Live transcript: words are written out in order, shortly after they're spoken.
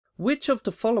Which of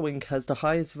the following has the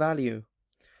highest value?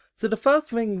 So the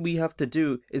first thing we have to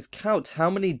do is count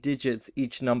how many digits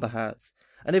each number has.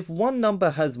 And if one number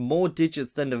has more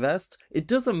digits than the rest, it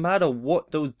doesn't matter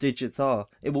what those digits are,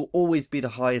 it will always be the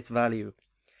highest value.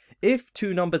 If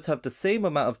two numbers have the same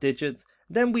amount of digits,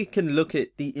 then we can look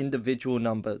at the individual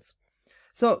numbers.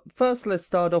 So first let's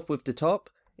start off with the top.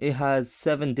 It has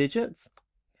 7 digits.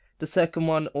 The second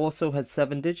one also has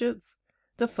 7 digits.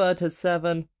 The third has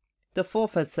 7. The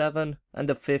fourth has 7. And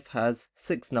the fifth has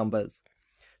 6 numbers.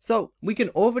 So we can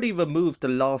already remove the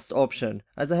last option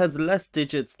as it has less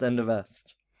digits than the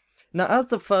rest. Now as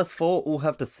the first 4 all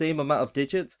have the same amount of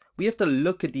digits, we have to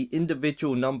look at the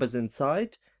individual numbers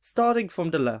inside, starting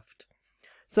from the left.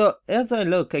 So as I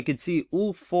look, I can see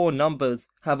all 4 numbers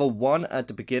have a 1 at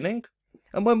the beginning.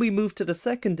 And when we move to the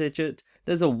second digit,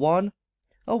 there's a 1,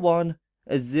 a 1,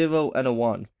 a 0 and a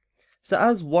 1. So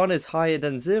as 1 is higher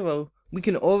than 0, we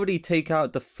can already take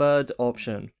out the third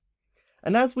option.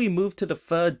 And as we move to the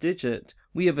third digit,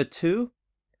 we have a 2,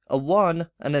 a 1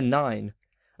 and a 9.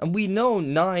 And we know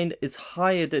 9 is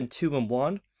higher than 2 and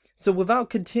 1. So without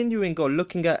continuing or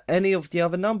looking at any of the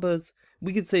other numbers,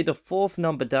 we can say the fourth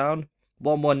number down,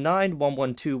 119,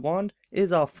 1121,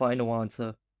 is our final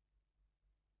answer.